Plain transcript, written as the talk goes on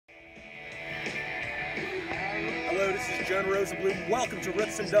Jonah Rosenblum. Welcome to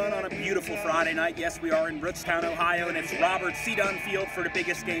Roots and Dunn on a beautiful Friday night. Yes, we are in Rootstown, Ohio, and it's Robert C. Dunn Field for the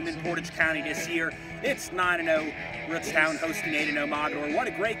biggest game in Portage County this year. It's 9-0, Rootstown hosting 8-0 Mogadore. What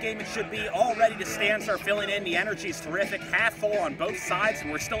a great game it should be. All ready to stand, start filling in. The energy is terrific, half full on both sides,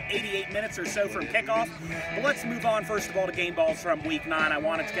 and we're still 88 minutes or so from kickoff. But let's move on, first of all, to game balls from week 9. I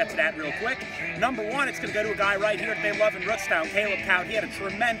wanted to get to that real quick. Number one, it's going to go to a guy right here that they love in Rootstown, Caleb Kaut. He had a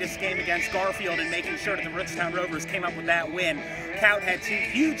tremendous game against Garfield and making sure that the Rootstown Rovers came up with that win. Kaut had 2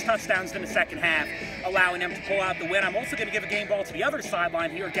 huge touchdowns in the second half, allowing them to pull out the win. I'm also going to give a game ball to the other sideline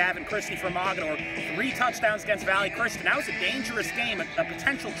here, Gavin Christie from Mogadore. 3 touchdowns against Valley Christian. That was a dangerous game, a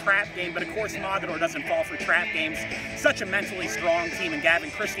potential trap game, but of course Mogadore doesn't fall for trap games. Such a mentally strong team, and Gavin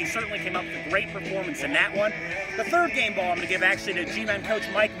Christie certainly came up with a great performance in that one. The third game ball I'm going to give actually to G-Men coach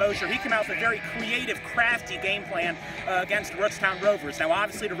Mike Mosher. He came out with a very creative, crafty game plan against the Rootstown Rovers. Now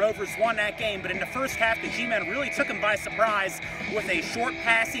obviously the Rovers won that game, but in the first half the G-Men really took them by surprise with a short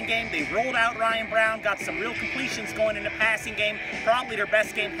passing game. They rolled out Ryan Brown, got some real completions going in the passing game, probably their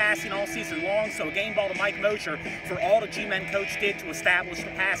best game passing all season long, so a game ball to Mike Mosher for all the G-Men coach did to establish the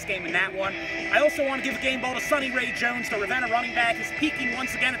pass game in that one. I also want to give a game ball to Sonny Ray Jones. The Ravenna running back is peaking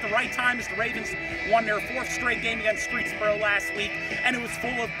once again at the right time as the Ravens won their 4th straight game against Streetsboro last week, and it was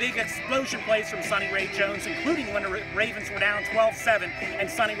full of big explosion plays from Sonny Ray Jones, including when the Ravens were down 12-7, and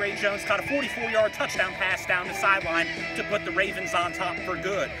Sonny Ray Jones caught a 44-yard touchdown pass down the sideline to put the Ravens on top for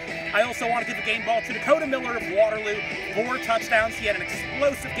good. I also want to give a game ball to Dakota Miller of Waterloo. 4 touchdowns. He had an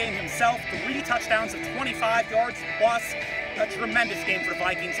explosive game himself, 3 touchdowns of 25 yards plus. A tremendous game for the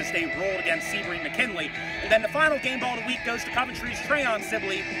Vikings as they rolled against Sebring McKinley. And then the final game ball of the week goes to Coventry's Trayon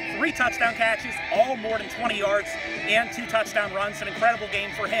Sibley. 3 touchdown catches, all more than 20 yards, and 2 touchdown runs. An incredible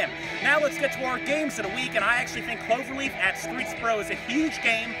game for him. Now let's get to our games of the week, and I actually think Cloverleaf at Streetsboro is a huge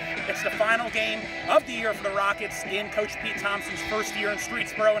game. It's the final game of the year for the Rockets in Coach Pete Thompson's first year in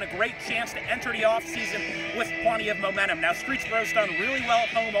Streetsboro, and a great chance to enter the offseason with plenty of momentum. Now Streetsboro's done really well at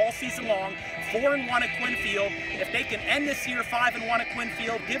home all season long, 4-1 at Quinfield. If they can end this year 5-1 at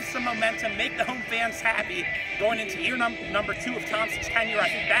Quinfield, give some momentum, make the home fans happy going into year number 2 of Thompson's tenure, I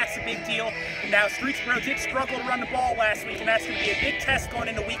think that's a big deal. Now Streetsboro did struggle to run the ball last week, and that's going to be a big test going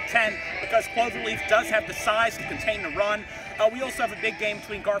into week 10 because Cloverleaf does have the size to contain the run. We also have a big game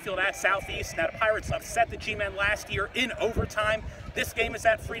between Garfield at Southeast. Now the Pirates upset the G-Men last year in overtime. This game is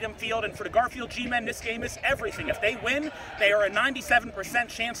at Freedom Field, and for the Garfield G-Men, this game is everything. If they win, they are a 97%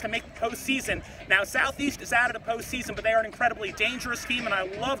 chance to make the postseason. Now, Southeast is out of the postseason, but they are an incredibly dangerous team, and I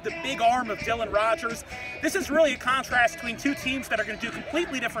love the big arm of Dylan Rogers. This is really a contrast between 2 teams that are going to do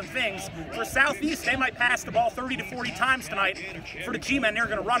completely different things. For Southeast, they might pass the ball 30 to 40 times tonight. For the G-Men, they're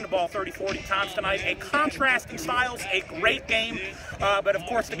going to run the ball 30, 40 times tonight. A contrast in styles, a great game, but of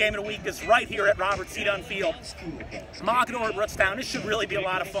course the game of the week is right here at Robert C. Dunn Field. Mogadore at Rootstown. This should really be a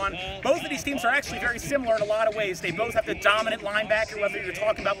lot of fun. Both of these teams are actually very similar in a lot of ways. They both have the dominant linebacker, whether you're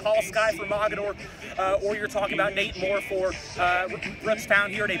talking about Paul Sky for Mogadore or you're talking about Nate Moore for Rootstown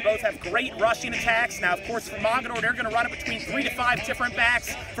here. They both have great rushing attacks. Now, of course, for Mogadore, they're going to run it between 3 to 5 different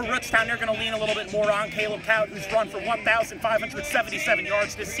backs. For Rootstown, they're going to lean a little bit more on Caleb Kaut, who's run for 1,577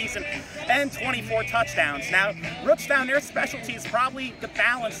 yards this season and 24 touchdowns. Now, Rootstown, their specialty is probably the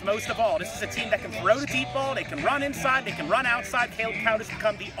balance most of all. This is a team that can throw the deep ball, they can run inside, they can run outside. Caleb Kaut has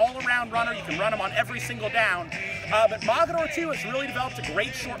become the all-around runner. You can run him on every single down. But Mogadore, too, has really developed a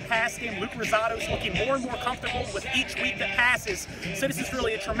great short pass game. Luke Rosado's looking more and more comfortable with each week that passes. So this is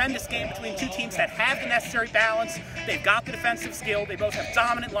really a tremendous game between 2 teams that have the necessary balance. They've got the defensive skill. They both have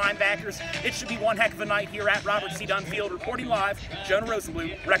dominant linebackers. It should be one heck of a night here at Robert C. Dunn Field. Reporting live, Jonah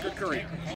Rosenblum, Record-Courier.